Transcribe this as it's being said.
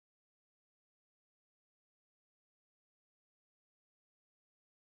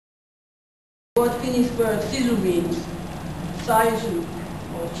what Finnish word sisu means. Saisu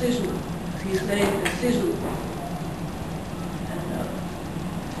or sisu. His name is Sisu. And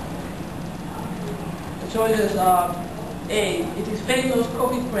the choices are A. It is famous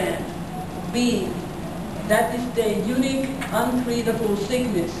coffee brand. B. That is the unique, untreatable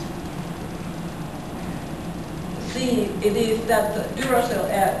sickness. C. It is that the Duracell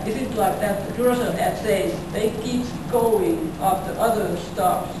ad. Is it like that the Duracell ad says they keep going after other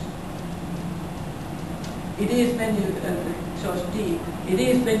stops? It is when you, choice D. It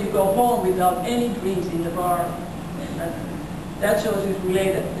is when you go home without any drinks in the bar. And that choice is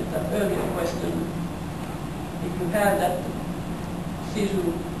related with the earlier question. If you have that sisu,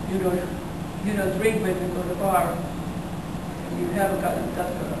 you don't drink when you go to the bar. You have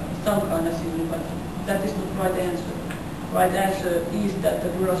some kind of sisu, but that is not the right answer. Right answer is that the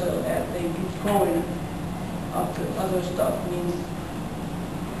Duracell ad, they keep going after other stuff. Means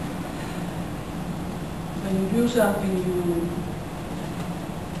when you do something, you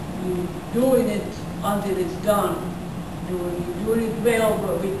doing it until it's done. You do it well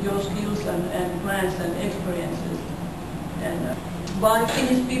with your skills and plans and experiences. And why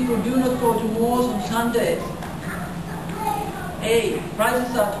Finnish people do not go to malls on Sundays? A.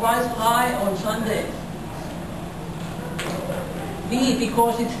 Prices are twice high on Sundays. B.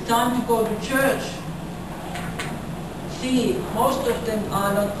 Because it's time to go to church. C. Most of them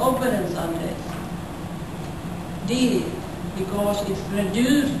are not open on Sundays. D. Because it's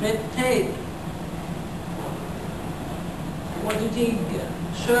reduced red tape. What do you think?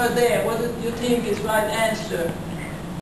 Sure there, what do you think is right answer?